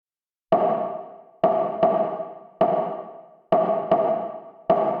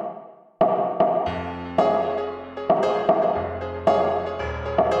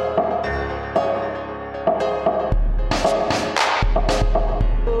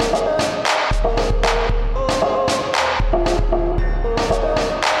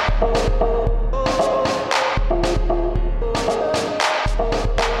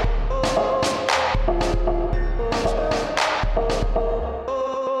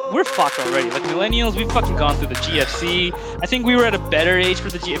we're fucked already. Like millennials, we've fucking gone through the GFC. I think we were at a better age for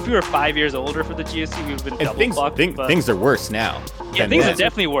the G. If we were 5 years older for the GFC, we've been double fucked. Things are worse now. Yeah, things are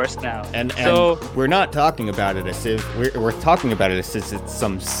definitely worse now. And so we're not talking about it as if we're talking about it as if it's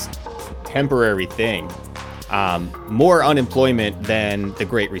some temporary thing. More unemployment than the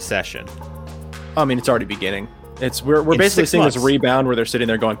Great Recession. I mean, it's already beginning. We're basically seeing this rebound where they're sitting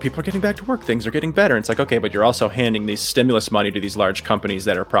there going, people are getting back to work, things are getting better. And it's like, okay, but you're also handing these stimulus money to these large companies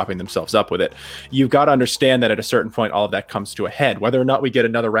that are propping themselves up with it. You've got to understand that at a certain point, all of that comes to a head. Whether or not we get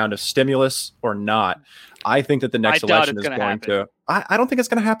another round of stimulus or not, I think that the next election is going to. I don't think it's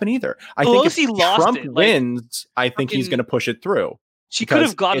going to happen either. I think if Trump wins, I think he's going to push it through. She could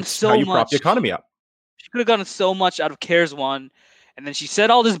have gotten so how you much. Prop the economy up. She could have gotten so much out of CARES 1. And then she said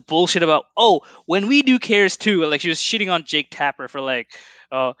all this bullshit about, oh, when we do CARES 2, like she was shitting on Jake Tapper for like,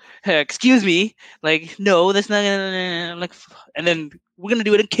 hey, excuse me, like, no, that's not gonna, like, and then we're gonna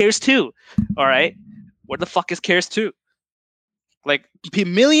do it in CARES 2. All right, where the fuck is CARES 2? Like,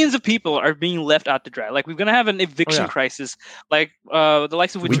 millions of people are being left out to dry. Like, we're gonna have an eviction crisis, like the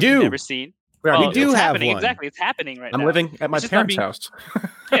likes of which we've never seen. We do have one. Exactly, it's happening right now. I'm living at my parents' house.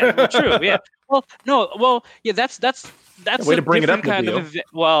 Yeah, true. Yeah. That's way to bring it up.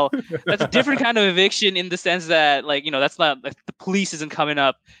 That's a different kind of eviction in the sense that, like, that's not like the police isn't coming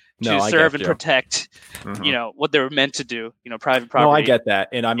up to serve and protect, what they're meant to do. Private property. No, I get that,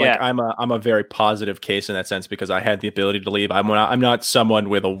 and I'm a very positive case in that sense because I had the ability to leave. I'm not someone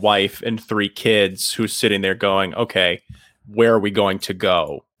with a wife and 3 kids who's sitting there going, okay, where are we going to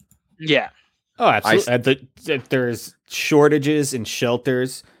go? Yeah. Oh, absolutely. There's shortages in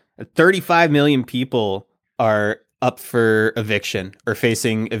shelters. 35 million people are up for eviction or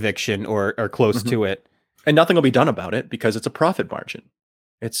facing eviction or close to it. And nothing will be done about it because it's a profit margin.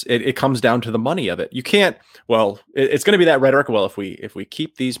 It comes down to the money of it. You can't, it's going to be that rhetoric. Well, if we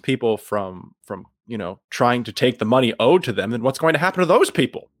keep these people from trying to take the money owed to them, then what's going to happen to those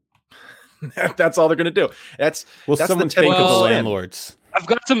people? That's all they're going to do. That's someone think of the landlords. I've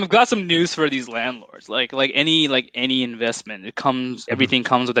got some news for these landlords. Like any investment, everything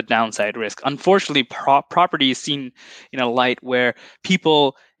comes with a downside risk. Unfortunately, property is seen in a light where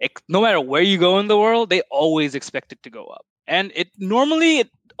people, no matter where you go in the world, they always expect it to go up, and it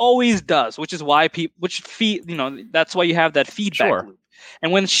always does. Which is why that's why you have that feedback loop.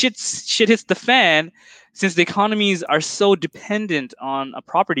 And when shit hits the fan, since the economies are so dependent on a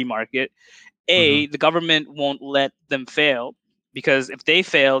property market, the government won't let them fail. Because if they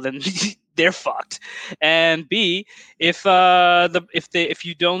fail, then they're fucked. And B, if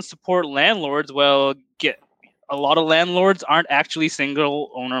you don't support landlords, a lot of landlords aren't actually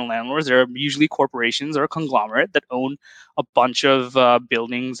single owner landlords. They're usually corporations or a conglomerate that own a bunch of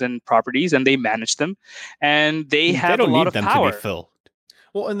buildings and properties, and they manage them, and they have a lot of power. To be filled.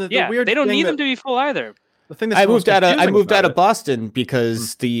 Well, and the weird they don't thing need them to be full either. The thing I moved out of Boston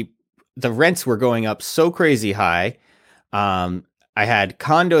because the rents were going up so crazy high. I had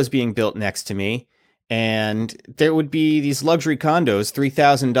condos being built next to me, and there would be these luxury condos,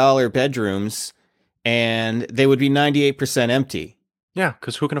 $3,000 bedrooms, and they would be 98% empty. Yeah,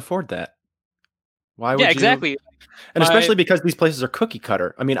 because who can afford that? Why would exactly. And especially because these places are cookie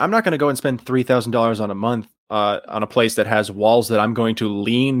cutter. I mean, I'm not going to go and spend $3,000 on a month on a place that has walls that I'm going to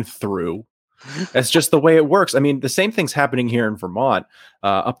lean through. That's just the way it works. I mean, the same thing's happening here in Vermont,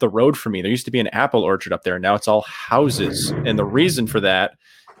 up the road from me. There used to be an apple orchard up there. Now it's all houses. And the reason for that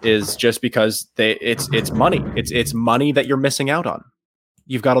is just because it's money. It's money that you're missing out on.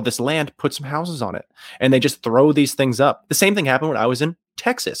 You've got all this land, put some houses on it. And they just throw these things up. The same thing happened when I was in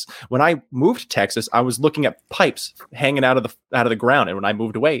Texas. When I moved to Texas, I was looking at pipes hanging out of the ground. And when I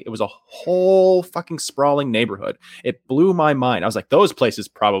moved away, it was a whole fucking sprawling neighborhood. It blew my mind. I was like, those places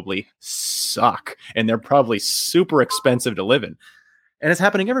probably suck. And they're probably super expensive to live in. And it's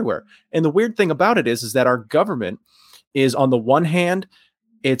happening everywhere. And the weird thing about it is that our government is, on the one hand,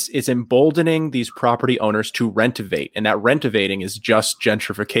 it's emboldening these property owners to rentivate, and that rentivating is just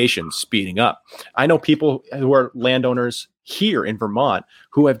gentrification speeding up. I know people who are landowners here in Vermont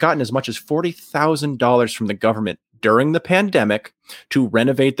who have gotten as much as $40,000 from the government during the pandemic to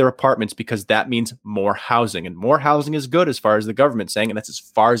renovate their apartments because that means more housing, and more housing is good as far as the government's saying, and that's as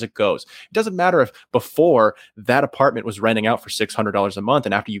far as it goes. It doesn't matter if before that apartment was renting out for $600 a month,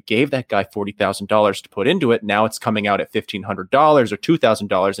 and after you gave that guy $40,000 to put into it, now it's coming out at $1,500 or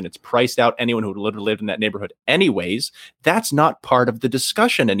 $2,000, and it's priced out anyone who lived in that neighborhood anyways. That's not part of the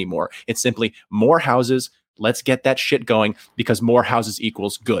discussion anymore. It's simply more houses. Let's get that shit going because more houses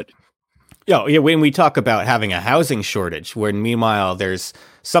equals good. Yeah, when we talk about having a housing shortage, when meanwhile there's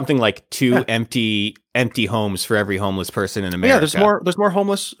something like two empty homes for every homeless person in America. Yeah, there's more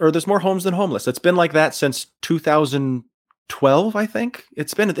homeless, or there's more homes than homeless. It's been like that since 2012, I think.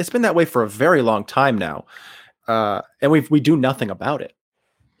 It's been that way for a very long time now, and we do nothing about it.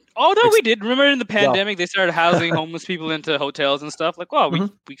 Although we did, remember in the pandemic, they started housing homeless people into hotels and stuff. Like, well,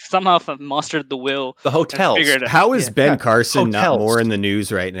 we somehow mustered the will. The hotels. How is Ben Carson not more in the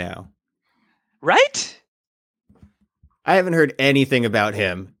news right now? Right? I haven't heard anything about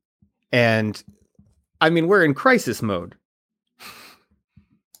him. And, I mean, we're in crisis mode.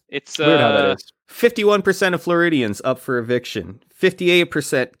 It's weird how that is. 51% of Floridians up for eviction.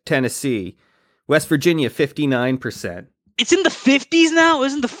 58% Tennessee. West Virginia, 59%. It's in the 50s now? It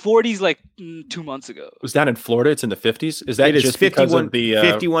was in the 40s like 2 months ago. It was down in Florida. It's in the 50s. Is that just 51, because of the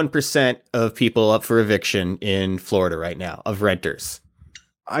 51% of people up for eviction in Florida right now, of renters?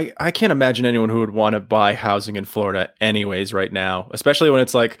 I can't imagine anyone who would want to buy housing in Florida anyways right now, especially when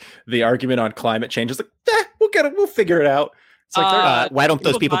it's like the argument on climate change is like, we'll figure it out. It's like, why don't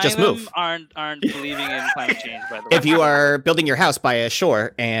those people just move? Aren't believing in climate change, by the way. If you are building your house by a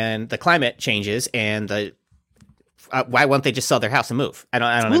shore and the climate changes and the why won't they just sell their house and move? I don't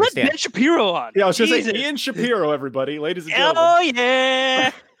understand. Ben Shapiro on. Yeah, I was just saying Ian Shapiro, everybody, ladies and gentlemen. Oh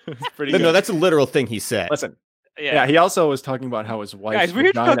yeah. Pretty good. No, that's a literal thing he said. Listen. Yeah, he also was talking about how his wife's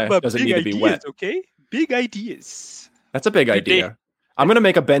vagina doesn't need to be wet. Okay, big ideas. That's a big idea. I'm gonna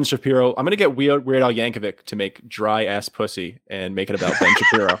make a Ben Shapiro. I'm gonna get Weird Al Yankovic to make dry ass pussy and make it about Ben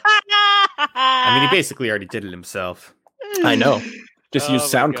Shapiro. I mean, he basically already did it himself. I know. Just use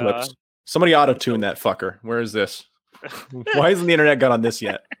sound clips. Somebody auto tune that fucker. Where is this? Why hasn't the internet got on this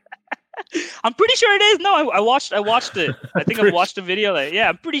yet? I'm pretty sure it is. No, I watched it. I think I watched the video.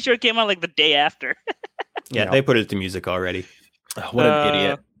 I'm pretty sure it came out like the day after. Yeah, they put it to music already. Oh, what an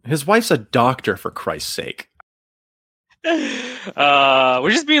idiot. His wife's a doctor, for Christ's sake. We're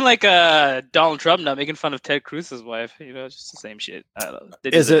just being like Donald Trump now, making fun of Ted Cruz's wife. You know, just the same shit. I don't know.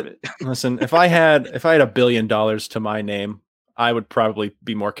 Is it? Listen, if I had $1 billion to my name, I would probably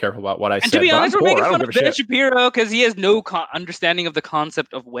be more careful about what I said. And to be honest, we're making fun of Ben Shapiro because he has no understanding of the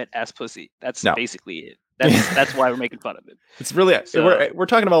concept of wet ass pussy. That's basically it. That's why we're making fun of it. It's really we're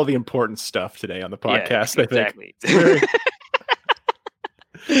talking about all the important stuff today on the podcast. Yeah, exactly.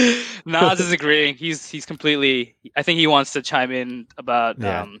 Nas is agreeing. He's completely. I think he wants to chime in about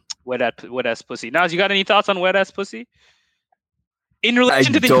wet ass pussy. Nas, you got any thoughts on wet ass pussy? In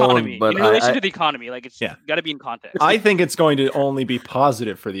relation to the economy. In relation to the economy, like it's got to be in context. I think it's going to only be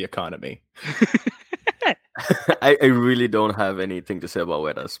positive for the economy. I really don't have anything to say about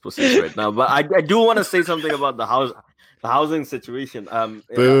wet ass pussies right now, but I do want to say something about the housing situation. Look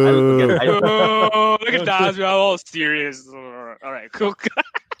at Nas, we're all serious. All right, cool.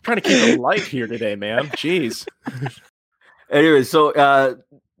 Trying to keep it light here today, man. Jeez. Anyway, so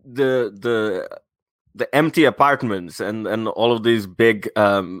the empty apartments and all of these big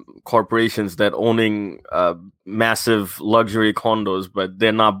corporations that owning massive luxury condos, but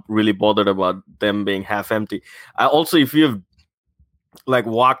they're not really bothered about them being half empty. Also, if you've like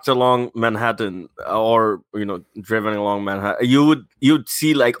walked along Manhattan or driven along Manhattan, you'd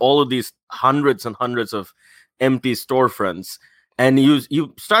see like all of these hundreds and hundreds of empty storefronts. And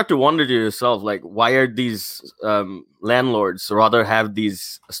you start to wonder to yourself, like, why are these landlords rather have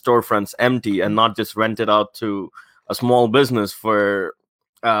these storefronts empty and not just rent it out to a small business for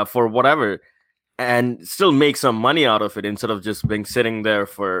whatever, and still make some money out of it instead of just being sitting there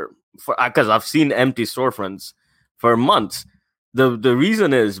for because I've seen empty storefronts for months. The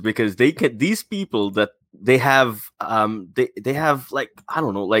reason is because these people that they have they have like, I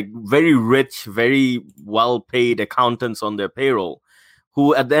don't know, like very rich, very well paid accountants on their payroll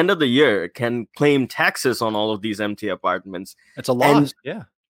who at the end of the year can claim taxes on all of these empty apartments. It's a loss. Yeah,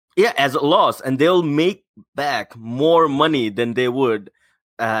 as a loss, and they'll make back more money than they would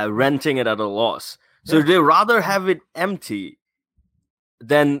renting it at a loss. So they rather have it empty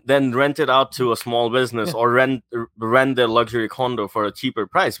than rent it out to a small business or rent their luxury condo for a cheaper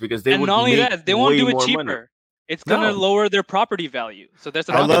price, because they would. And not only that, they won't do it cheaper. Money. It's gonna lower their property value. So there's.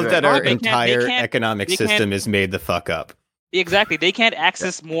 I love that our entire economic system is made the fuck up. Exactly, they can't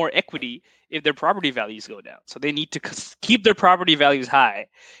access more equity if their property values go down. So they need to keep their property values high,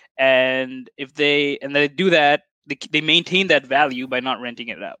 and if they do that, they maintain that value by not renting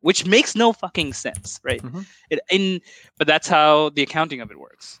it out, which makes no fucking sense, right? Mm-hmm. But that's how the accounting of it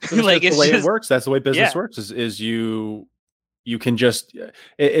works. Like it's the way it works. That's the way business works. Is you can just,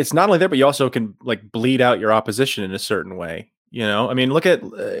 it's not only there, but you also can like bleed out your opposition in a certain way. I mean, look at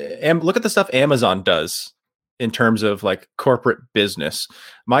the stuff Amazon does. in terms of like corporate business.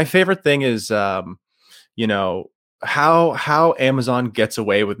 My favorite thing is, you know, how Amazon gets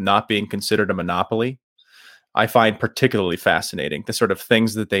away with not being considered a monopoly. I find particularly fascinating, the sort of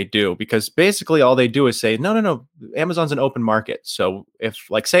things that they do, because basically all they do is say, no, Amazon's an open market. So if,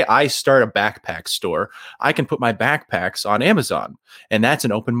 like, say I start a backpack store, I can put my backpacks on Amazon, and that's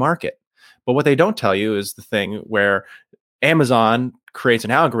an open market. But what they don't tell you is the thing where Amazon creates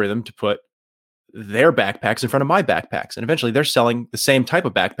an algorithm to put their backpacks in front of my backpacks. And eventually they're selling the same type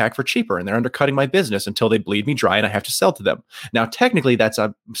of backpack for cheaper, and they're undercutting my business until they bleed me dry and I have to sell to them. Now, technically that's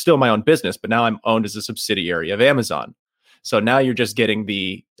still my own business, but now I'm owned as a subsidiary of Amazon. So now you're just getting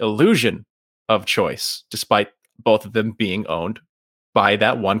the illusion of choice, despite both of them being owned by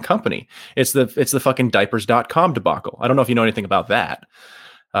that one company. It's the fucking diapers.com debacle. I don't know if you know anything about that.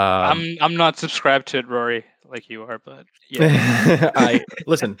 I'm not subscribed to it, Rory, like you are, but yeah.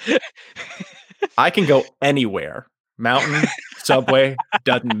 Listen, I can go anywhere. Mountain, subway,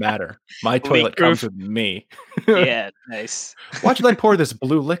 doesn't matter. My toilet comes with me. Yeah, nice. Watch them pour this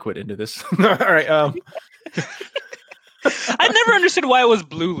blue liquid into this. All right. I never understood why it was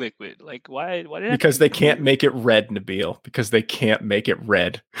blue liquid. Like, why did because they can't make it red, Nabil. Because they can't make it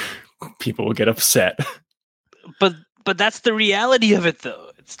red. People will get upset. But that's the reality of it, though.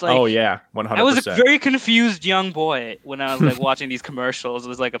 It's like, oh yeah, 100%. I was a very confused young boy when I was like watching these commercials. It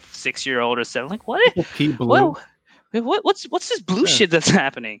was like a 6-year-old or 7. Like, what? Blue. What's this blue shit that's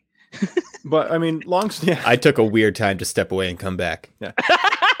happening? But I mean, I took a weird time to step away and come back. Yeah,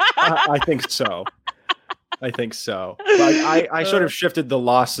 I think so. Like, I sort of shifted the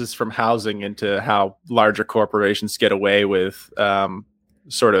losses from housing into how larger corporations get away with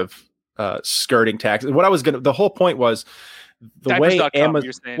sort of skirting taxes. The whole point was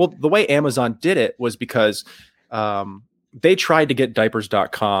the way Amazon did it was because they tried to get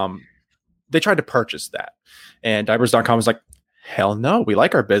diapers.com. They tried to purchase that, and diapers.com was like, hell no, we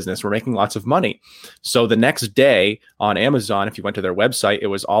like our business. We're making lots of money. So the next day on Amazon, if you went to their website, it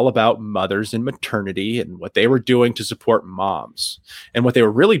was all about mothers and maternity and what they were doing to support moms. And what they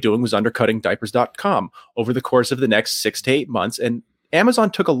were really doing was undercutting diapers.com over the course of the next 6 to 8 months. And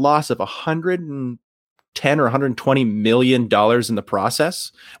Amazon took a loss of $110 or $120 million in the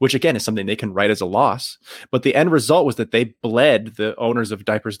process, which again is something they can write as a loss. But the end result was that they bled the owners of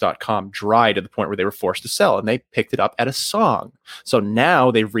diapers.com dry to the point where they were forced to sell, and they picked it up at a song. So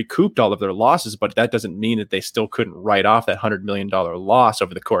now they've recouped all of their losses, but that doesn't mean that they still couldn't write off that $100 million loss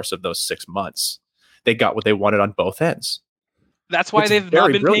over the course of those 6 months. They got what they wanted on both ends. That's why they've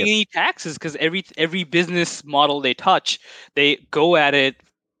not been paying any taxes, because every business model they touch, they go at it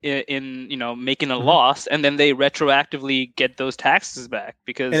in making a loss, and then they retroactively get those taxes back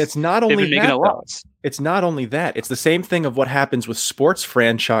because and it's not only making a loss. It's not only that. It's the same thing of what happens with sports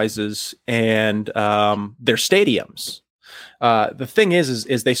franchises and their stadiums. The thing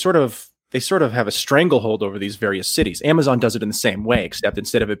is they sort of have a stranglehold over these various cities. Amazon does it in the same way, except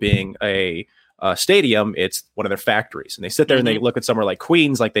instead of it being a stadium, it's one of their factories. And they sit there and they look at somewhere like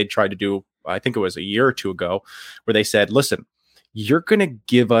Queens, like they tried to do, I think it was a year or two ago, where they said, listen, you're going to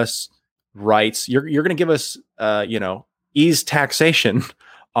give us rights. You're going to give us, ease taxation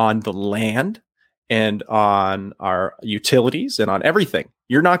on the land and on our utilities and on everything.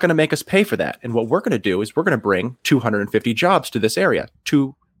 You're not going to make us pay for that. And what we're going to do is we're going to bring 250 jobs to this area,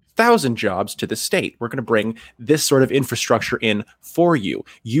 2,000 jobs to the state. We're going to bring this sort of infrastructure in for you.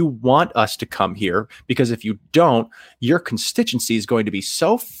 You want us to come here because if you don't, your constituency is going to be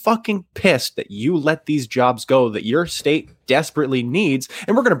so fucking pissed that you let these jobs go that your state desperately needs.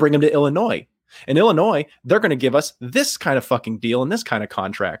 And we're going to bring them to Illinois. In Illinois, they're going to give us this kind of fucking deal and this kind of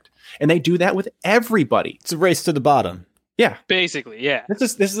contract. And they do that with everybody. It's a race to the bottom. Yeah. Basically, yeah.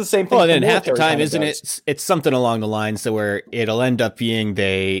 This is the same thing. Well, and then half the time, isn't it? It's something along the lines to where it'll end up being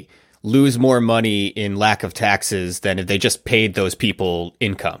they lose more money in lack of taxes than if they just paid those people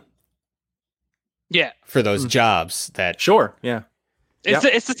income. Yeah. For those jobs that. Sure. Yeah.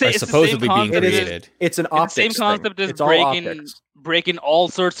 It's the same. Supposedly being created. It's an optics same concept thing. as breaking all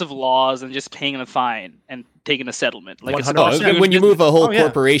sorts of laws and just paying a fine and taking a settlement. Like when you move a whole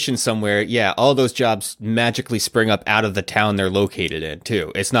corporation somewhere, all those jobs magically spring up out of the town they're located in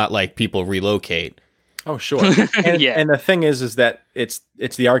too. It's not like people relocate. Oh, sure. And the thing is that it's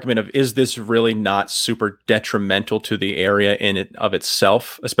the argument of, is this really not super detrimental to the area in it of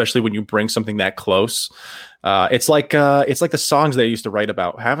itself, especially when you bring something that close? It's like the songs they used to write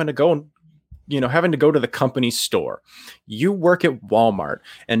about having to go and having to go to the company store. You work at Walmart,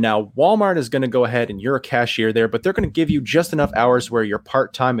 and now Walmart is going to go ahead and you're a cashier there, but they're going to give you just enough hours where you're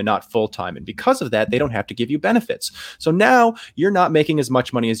part-time and not full-time. And because of that, they don't have to give you benefits. So now you're not making as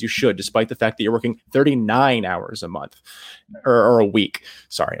much money as you should, despite the fact that you're working 39 hours a month or a week.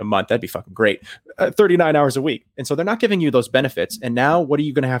 Sorry, a month. That'd be fucking great. 39 hours a week. And so they're not giving you those benefits. And now what are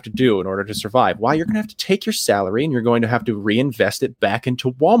you going to have to do in order to survive? Why? You're going to have to take your salary and you're going to have to reinvest it back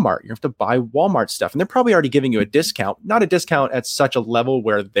into Walmart. You have to buy Walmart stuff. And they're probably already giving you a discount, not a discount at such a level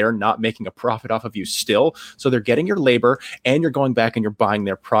where they're not making a profit off of you still. So they're getting your labor and you're going back and you're buying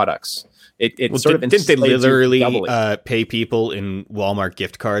their products. Didn't they literally pay people in Walmart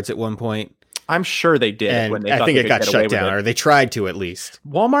gift cards at one point? I'm sure they did. And when they I think it got shut down, or they tried to at least.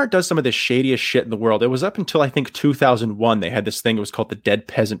 Walmart does some of the shadiest shit in the world. It was up until I think 2001. They had this thing. It was called the Dead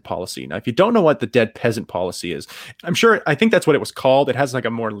Peasant Policy. Now, if you don't know what the Dead Peasant Policy is, I think that's what it was called. It has like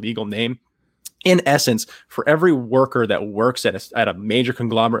a more legal name. In essence, for every worker that works at a major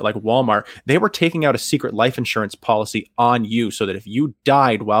conglomerate like Walmart, they were taking out a secret life insurance policy on you so that if you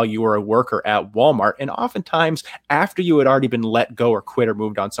died while you were a worker at Walmart, and oftentimes after you had already been let go or quit or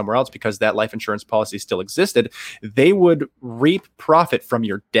moved on somewhere else because that life insurance policy still existed, they would reap profit from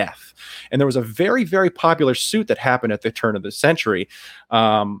your death. And there was a very, very popular suit that happened at the turn of the century,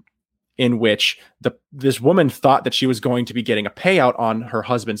 in which this woman thought that she was going to be getting a payout on her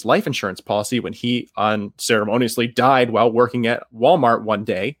husband's life insurance policy when he unceremoniously died while working at Walmart one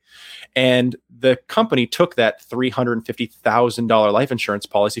day. And the company took that $350,000 life insurance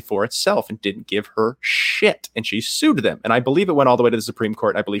policy for itself and didn't give her shit. And she sued them. And I believe it went all the way to the Supreme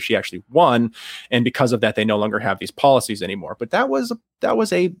Court. And I believe she actually won. And because of that, they no longer have these policies anymore. But that was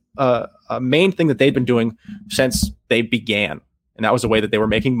a main thing that they'd been doing since they began. And that was a way that they were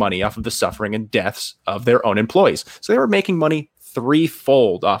making money off of the suffering and deaths of their own employees. So they were making money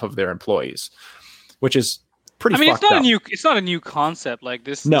threefold off of their employees, which is pretty fucked up. It's not a new concept. Like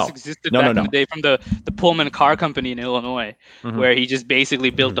this existed back in the day from the Pullman car company in Illinois, where he just basically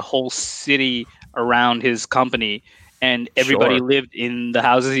built the whole city around his company, and everybody lived in the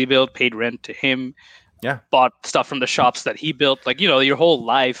houses he built, paid rent to him, bought stuff from the shops that he built. Like, your whole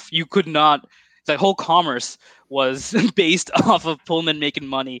life, you could not, it's like whole commerce was based off of Pullman making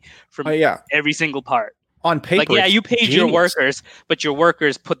money from every single part. On paper, like, you paid your workers, but your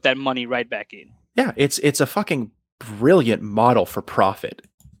workers put that money right back in. Yeah, it's a fucking brilliant model for profit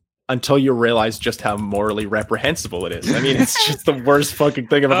until you realize just how morally reprehensible it is. I mean, it's just the worst fucking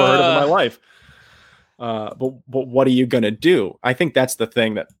thing I've ever heard of in my life. But what are you going to do? I think that's the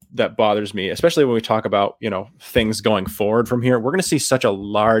thing that bothers me, especially when we talk about, things going forward from here. We're going to see such a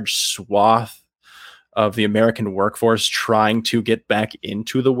large swath of the American workforce trying to get back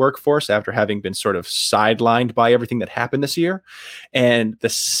into the workforce after having been sort of sidelined by everything that happened this year. And the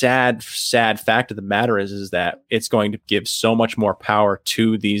sad fact of the matter is that it's going to give so much more power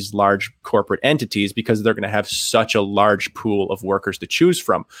to these large corporate entities because they're going to have such a large pool of workers to choose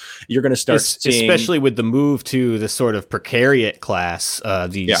from. You're going to start seeing, especially with the move to the sort of precariat class,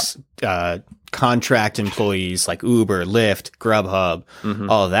 contract employees like Uber, Lyft, Grubhub,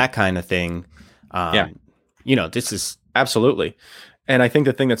 all of that kind of thing. This is absolutely. And I think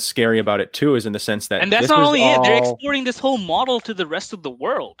the thing that's scary about it too is in the sense that, and that's not only it, they're exporting this whole model to the rest of the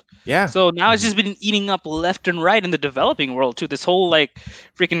world. Yeah. So now it's just been eating up left and right in the developing world too. This whole like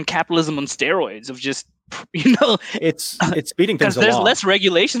freaking capitalism on steroids of just, it's speeding things along. There's less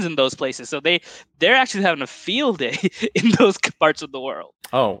regulations in those places, so they're actually having a field day in those parts of the world.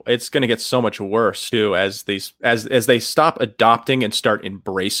 Oh, it's going to get so much worse too as they stop adopting and start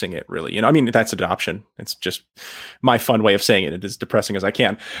embracing it. Really, I mean, that's adoption. It's just my fun way of saying it. It is depressing as I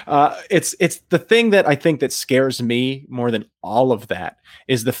can. It's the thing that I think that scares me more than all of that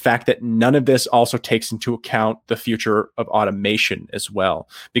is the fact that none of this also takes into account the future of automation as well,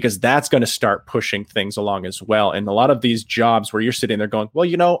 because that's going to start pushing things along as well. And a lot of these jobs where you're sitting there going,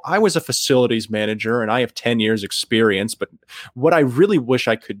 well, I was a facilities manager and I have 10 years experience, but what I really wish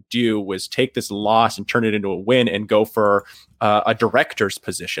I could do was take this loss and turn it into a win and go for a director's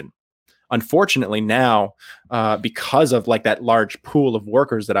position. Unfortunately, now, because of like that large pool of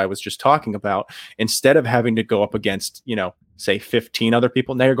workers that I was just talking about, instead of having to go up against, say 15 other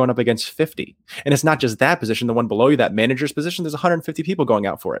people, now you're going up against 50. And it's not just that position, the one below you, that manager's position, there's 150 people going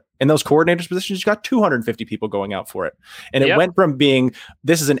out for it. In those coordinators positions, you got 250 people going out for it. And it went from being,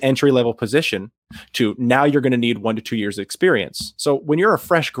 this is an entry-level position to now you're going to need 1 to 2 years of experience. So when you're a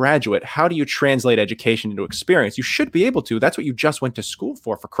fresh graduate, how do you translate education into experience? You should be able to. That's what you just went to school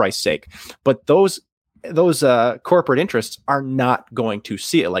for Christ's sake. But those those corporate interests are not going to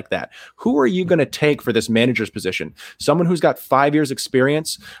see it like that. Who are you going to take for this manager's position? Someone who's got 5 years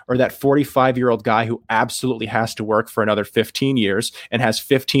experience, or that 45-year-old guy who absolutely has to work for another 15 years and has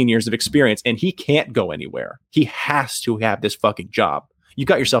 15 years of experience and he can't go anywhere. He has to have this fucking job. You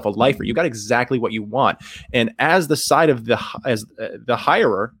got yourself a lifer. You got exactly what you want. And as the side of the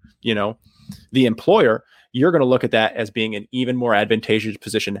hirer, the employer, you're going to look at that as being an even more advantageous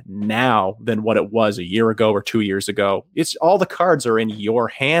position now than what it was a year ago or 2 years ago. It's all the cards are in your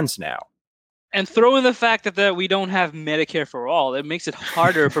hands now. And throw in the fact that we don't have Medicare for all. It makes it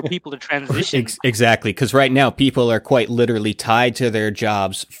harder for people to transition. Exactly, because right now people are quite literally tied to their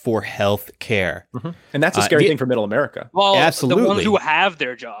jobs for health care. Mm-hmm. And that's a scary thing for middle America. Well, absolutely. The ones who have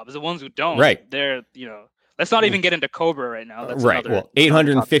their jobs, the ones who don't, right? They're, let's not even get into COBRA right now. That's right. Well,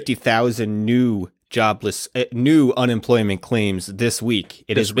 850,000 new unemployment claims this week.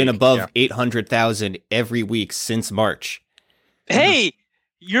 It has been above 800,000 every week since March. Hey,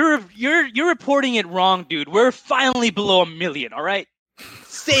 you're reporting it wrong, dude. We're finally below 1 million. All right,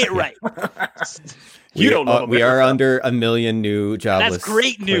 say it right. You don't know. We are under 1 million new jobless. That's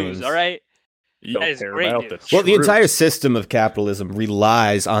great claims. news. All right. That is great news. Well, the entire system of capitalism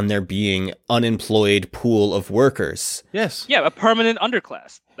relies on there being unemployed pool of workers. Yes. Yeah, a permanent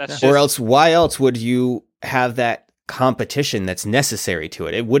underclass. That's or else, why else would you have that competition that's necessary to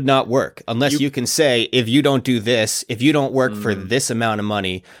it? It would not work unless you can say, if you don't do this, if you don't work for this amount of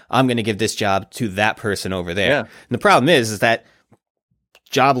money, I'm going to give this job to that person over there. Yeah. And the problem is that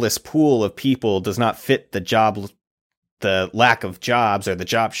jobless pool of people does not fit the lack of jobs or the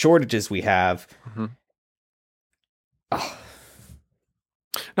job shortages we have. Mm-hmm. Oh.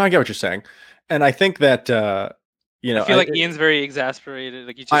 No, I get what you're saying. And I think that, I feel like Ian's very exasperated.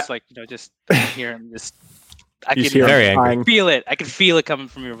 Like, you just, just hear him just... I can feel it. I can feel it coming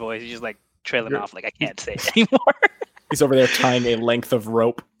from your voice. You're just like trailing off. Like, I can't say it anymore. He's over there tying a length of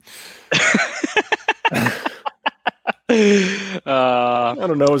rope. I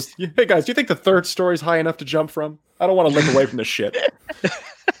don't know. Hey guys, do you think the third story is high enough to jump from? I don't want to look away from the shit.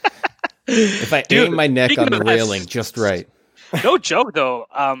 If I aim my neck on the railing just right. No joke though.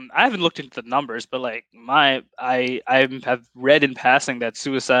 I haven't looked into the numbers, but like I have read in passing that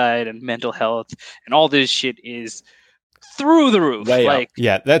suicide and mental health and all this shit is through the roof.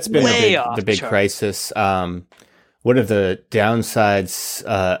 Yeah, that's been the big crisis. One of the downsides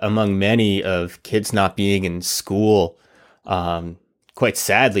among many of kids not being in school, quite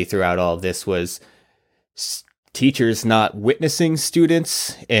sadly throughout all of this, was teachers not witnessing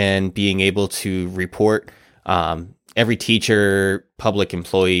students and being able to report. Every teacher, public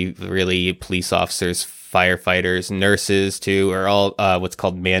employee, really police officers, firefighters, nurses too, are all what's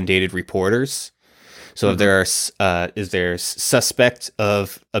called mandated reporters. So if there is there suspect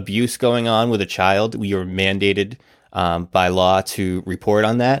of abuse going on with a child, we are mandated by law to report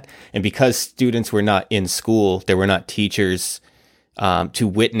on that. And because students were not in school, there were not teachers to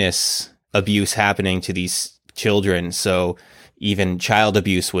witness abuse happening to these children. So even child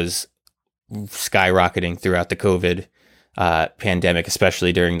abuse was skyrocketing throughout the COVID pandemic,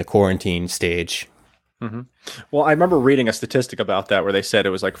 especially during the quarantine stage. Mm-hmm. Well, I remember reading a statistic about that where they said it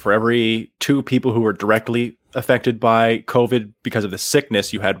was like for every 2 people who were directly affected by COVID because of the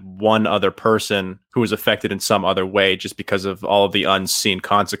sickness, you had one other person who was affected in some other way just because of all of the unseen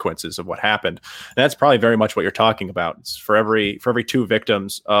consequences of what happened. And that's probably very much what you're talking about. It's for every 2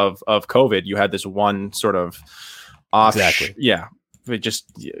 victims of COVID, you had this one sort of off. Exactly. Yeah.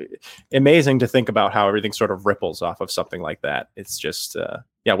 Just amazing to think about how everything sort of ripples off of something like that. It's just,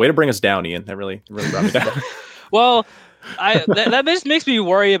 way to bring us down, Ian. That really brought me down. Well, that just makes me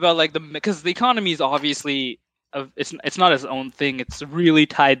worry about because the economy is obviously it's not its own thing. It's really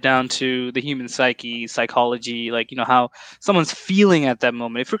tied down to the human psychology, how someone's feeling at that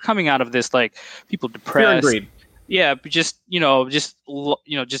moment. If we're coming out of this, people depressed, fear and greed. Yeah, just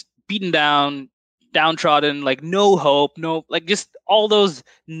beaten down, downtrodden, no hope, just all those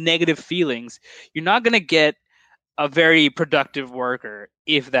negative feelings, you're not going to get a very productive worker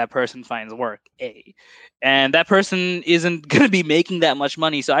if that person finds work, and that person isn't going to be making that much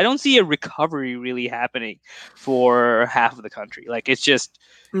money. So I don't see a recovery really happening for half of the country. It's just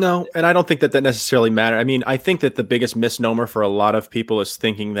no. And I don't think that necessarily matters. I mean, I think that the biggest misnomer for a lot of people is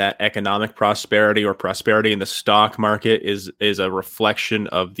thinking that economic prosperity or prosperity in the stock market is a reflection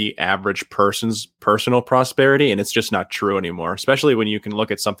of the average person's personal prosperity. And it's just not true anymore, especially when you can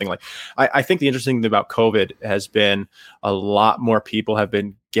look at something like, I think the interesting thing about COVID has been a lot more people have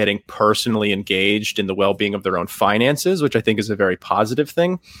been getting personally engaged in the well-being of their own finances, which I think is a very positive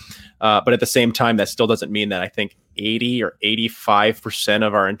thing. But at the same time, that still doesn't mean that I think 80 or 85%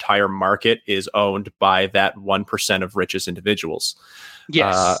 of our entire market is owned by that 1% of richest individuals.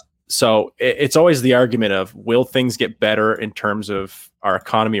 Yes. So it's always the argument of, will things get better in terms of our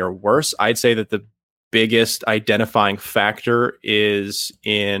economy or worse? I'd say that the biggest identifying factor is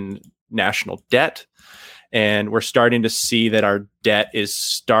in national debt. And we're starting to see that our debt is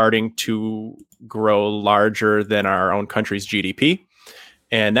starting to grow larger than our own country's GDP.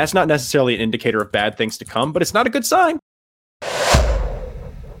 And that's not necessarily an indicator of bad things to come, but it's not a good sign.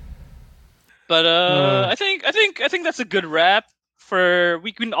 But I think that's a good wrap.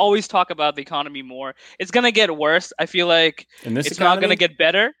 We can always talk about the economy more. It's gonna get worse. I feel like it's not gonna get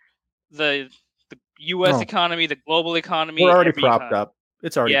better. The U.S. economy, the global economy, we're already propped up.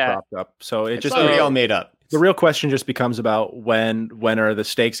 It's already propped up. So it's already all made up. The real question just becomes about when are the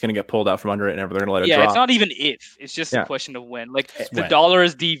stakes going to get pulled out from under it, and they're going to let it drop. Yeah, it's not even if. It's just a question of when. Like the dollar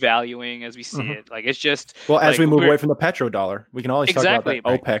is devaluing as we see it. Like it's just as we move away from the petrodollar, we can always talk about that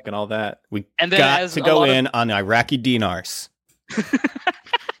OPEC and all that. We got to go in on Iraqi dinars.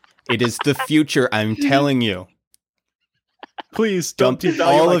 It is the future. I'm telling you. Please dump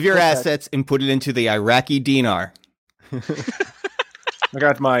all of your assets and put it into the Iraqi dinar. I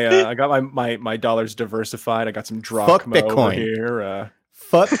got my dollars diversified. I got some drachma over here.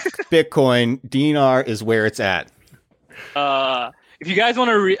 Fuck Bitcoin. Dinar is where it's at. If you guys want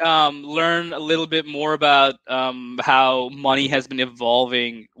to learn a little bit more about how money has been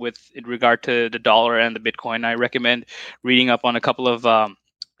evolving in regard to the dollar and the Bitcoin, I recommend reading up on a couple of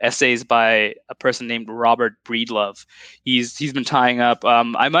essays by a person named Robert Breedlove. He's been tying up.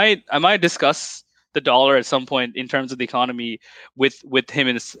 I might discuss the dollar at some point in terms of the economy with him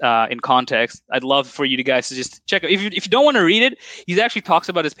in context. I'd love for you guys to just check it. If you don't want to read it, he actually talks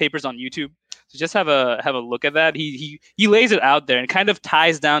about his papers on YouTube. So just have a look at that. He lays it out there and kind of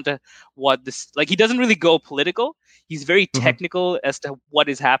ties down to what this, like, he doesn't really go political. He's very technical as to what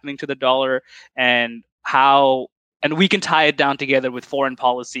is happening to the dollar and how, and we can tie it down together with foreign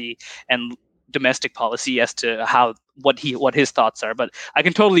policy and domestic policy as to what his thoughts are. But I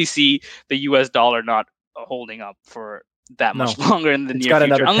can totally see the US dollar not holding up for that much longer in the near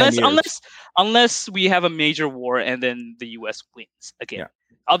future, unless we have a major war and then the US wins again.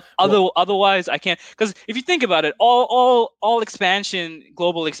 Otherwise I can't, because if you think about it, all expansion,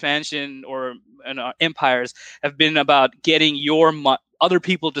 global expansion or empires have been about getting other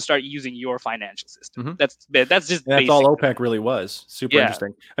people to start using your financial system. That's all OPEC really was. Super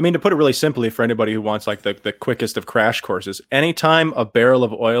interesting. I mean, to put it really simply for anybody who wants like the quickest of crash courses, anytime a barrel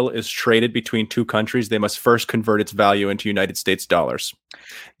of oil is traded between two countries, they must first convert its value into United States dollars.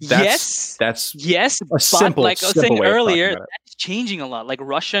 That's a simple, like I was saying earlier, that's changing a lot. Like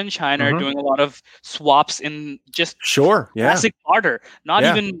Russia and China are doing a lot of swaps in just classic barter, not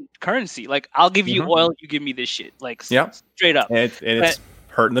even currency. Like I'll give you oil, you give me this shit. Like straight up. And it's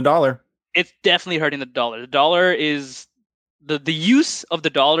hurting the dollar. It's definitely hurting the dollar. The dollar is the use of the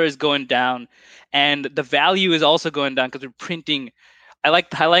dollar is going down, and the value is also going down because we're printing. I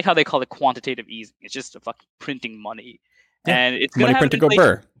like how they call it quantitative easing. It's just a fucking printing money. And it's money print to go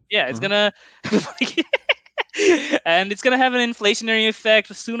burr. Yeah, it's gonna, and it's gonna have an inflationary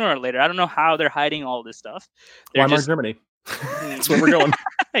effect sooner or later. I don't know how they're hiding all this stuff. Weimar Germany. That's where we're going.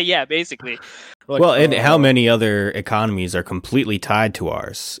 Yeah, basically. And how many other economies are completely tied to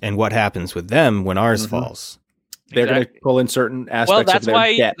ours, and what happens with them when ours falls? They're going to pull in certain aspects of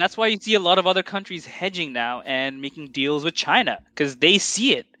their debt. That's why you see a lot of other countries hedging now and making deals with China, because they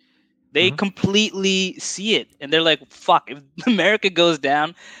see it. They completely see it, and they're like, "Fuck! If America goes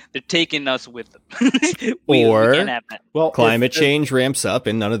down, they're taking us with them." we can't have that. Climate change ramps up,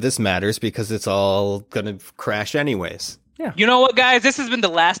 and none of this matters because it's all gonna crash anyways. Yeah. You know what, guys? This has been the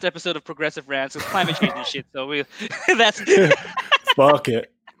last episode of Progressive Rants. It's climate change and shit. So that's fuck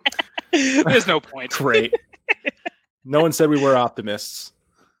it. There's no point. Great. No one said we were optimists.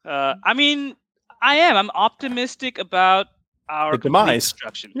 I mean, I am. I'm optimistic about our demise.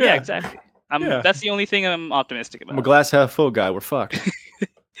 Destruction. Yeah, exactly. That's the only thing I'm optimistic about. I'm a glass half full guy. We're fucked.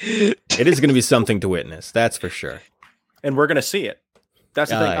 It is going to be something to witness. That's for sure. And we're going to see it. That's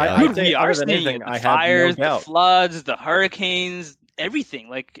the thing. We are seeing it. The fires, the floods, the hurricanes, everything.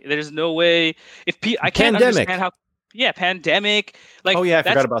 Like, there's no way. I can't understand how. Yeah, pandemic. Like, I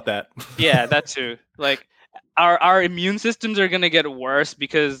forgot about that. Yeah, that too. Like, our immune systems are going to get worse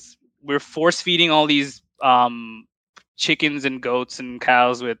because we're force feeding all these chickens and goats and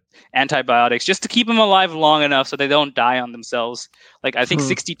cows with antibiotics just to keep them alive long enough so they don't die on themselves. Like, I think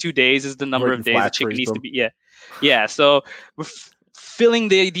 62 days is the number of days a chicken needs to be. Yeah. So we're filling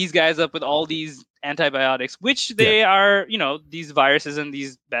these guys up with all these antibiotics, which they are, these viruses and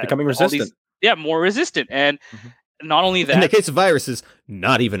these becoming resistant. More resistant. And not only that, in the case of viruses,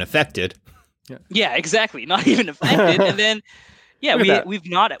 not even affected. yeah, exactly, not even affected. And then, yeah,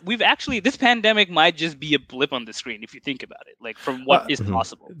 we've actually, this pandemic might just be a blip on the screen if you think about it, like from what is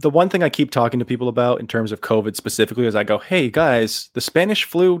possible. The one thing I keep talking to people about in terms of COVID specifically is I go, hey guys, the Spanish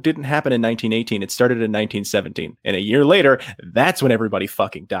flu didn't happen in 1918. It started in 1917. And a year later, that's when everybody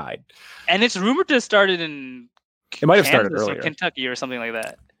fucking died. And it's rumored to have started in It might have started Kansas or earlier. Kentucky or something like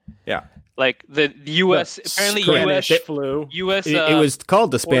that. Yeah. Like the U.S. apparently Spanish U.S. flu. U.S. It was called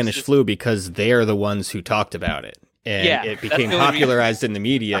the Spanish forces- flu because they're the ones who talked about it. And Yeah, it that's became the only reason. popularized in the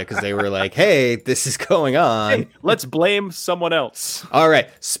media because they were like, hey, this is going on. Hey, let's blame someone else. All right,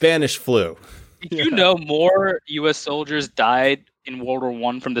 Spanish flu. Did you know more U.S. soldiers died in World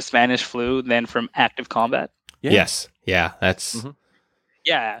War I from the Spanish flu than from active combat? Yeah. Yes. Yeah, that's... Mhm.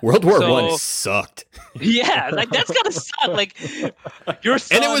 Yeah. World War So- One sucked. Yeah, like that's gotta suck. Like your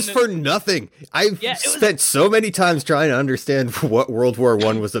son, And it was for nothing. I've Yeah, it was- spent so many times trying to understand what World War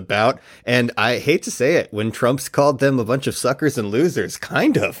One was about, and I hate to say it, when Trump's called them a bunch of suckers and losers,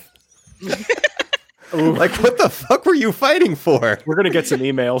 kind of. Like, what the fuck were you fighting for? We're going to get some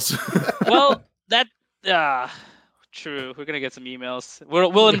emails. Well, that true. We're gonna get some emails.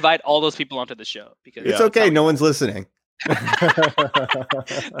 We'll invite all those people onto the show because It's Yeah, okay, no one's listening.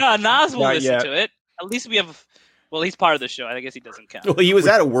 No, Nas will Not listen yet. to it. At least we have. Well, he's part of the show. I guess he doesn't count. Well, he was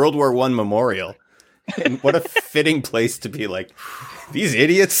at a World War One memorial. And what a fitting place to be like, these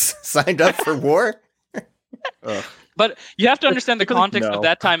idiots signed up for war? Ugh. But you have to understand the context No. of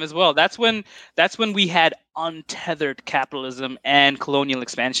that time as well. That's when we had untethered capitalism and colonial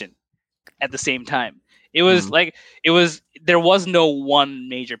expansion at the same time. It was there was no one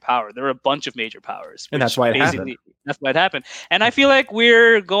major power. There were a bunch of major powers. And that's which why it basically- happened. That's why it happened. And I feel like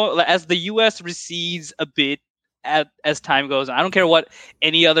we're going, as the U.S. recedes a bit as time goes on. I don't care what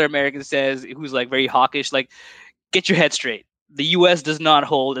any other American says who's like very hawkish, like, get your head straight. The U.S. does not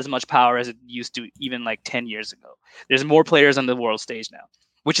hold as much power as it used to even like 10 years ago. There's more players on the world stage now,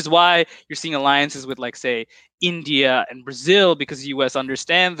 which is why you're seeing alliances with, like, say, India and Brazil, because the U.S.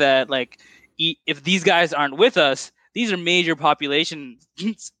 understand that, like, if these guys aren't with us, these are major populations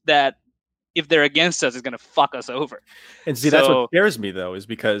that, if they're against us, is going to fuck us over. And see, that's So- what scares me, though, is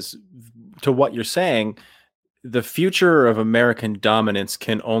because to what you're saying, the future of American dominance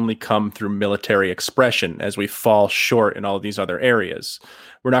can only come through military expression as we fall short in all of these other areas.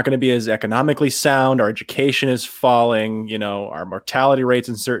 We're not going to be as economically sound. Our education is falling. You know, our mortality rates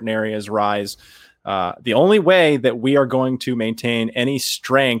in certain areas rise. The only way that we are going to maintain any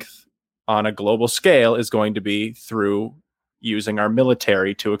strength on a global scale is going to be through using our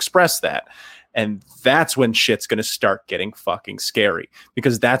military to express that. And that's when shit's going to start getting fucking scary,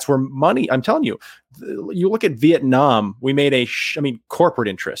 because that's where money, I'm telling you, you look at Vietnam, we made corporate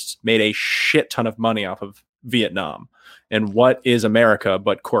interests made a shit ton of money off of Vietnam. And what is America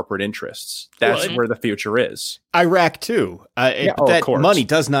but corporate interests? That's Well, where the future is. Iraq too. of That course. money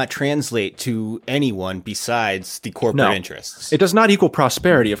does not translate to anyone besides the corporate No. interests. It does not equal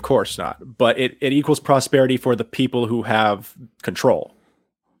prosperity, of course not, but it equals prosperity for the people who have control.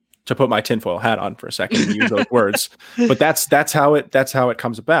 To put my tinfoil hat on for a second and use those words, but that's how it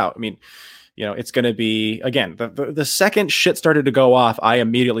comes about. I mean, you know, it's going to be, again, the second shit started to go off, I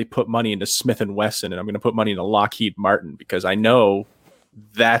immediately put money into Smith and Wesson, and I'm going to put money into Lockheed Martin, because I know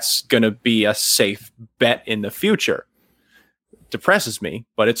that's going to be a safe bet in the future. Depresses me,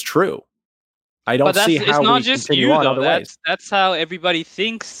 but it's true. I don't see it's how not we just continue you, on though. other ways. That's how everybody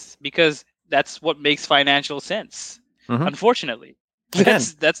thinks, because that's what makes financial sense. Mhm. Unfortunately, Again.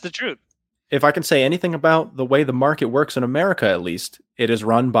 that's the truth. If I can say anything about the way the market works in America, at least, it is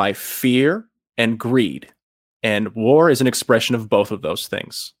run by fear and greed. And war is an expression of both of those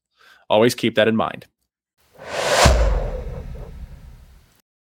things. Always keep that in mind.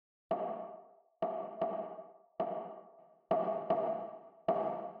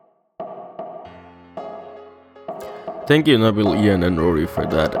 Thank you, Nabil, Ian, and Rory, for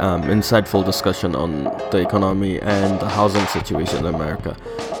that insightful discussion on the economy and the housing situation in America.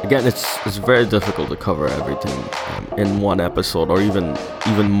 Again, it's very difficult to cover everything in one episode, or even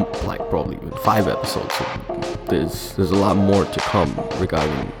like probably even 5 episodes. So there's a lot more to come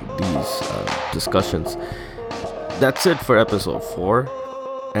regarding these discussions. That's it for episode 4,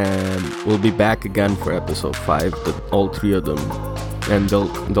 and we'll be back again for episode 5. All 3 of them, and they'll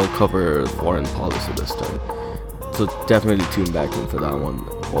cover foreign policy this time. So definitely tune back in for that one.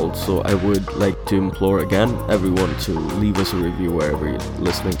 Also, I would like to implore again everyone to leave us a review wherever you're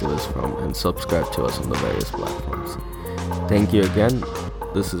listening to this from, and subscribe to us on the various platforms. Thank you again.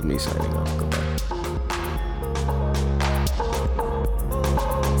 This is me signing off. Goodbye.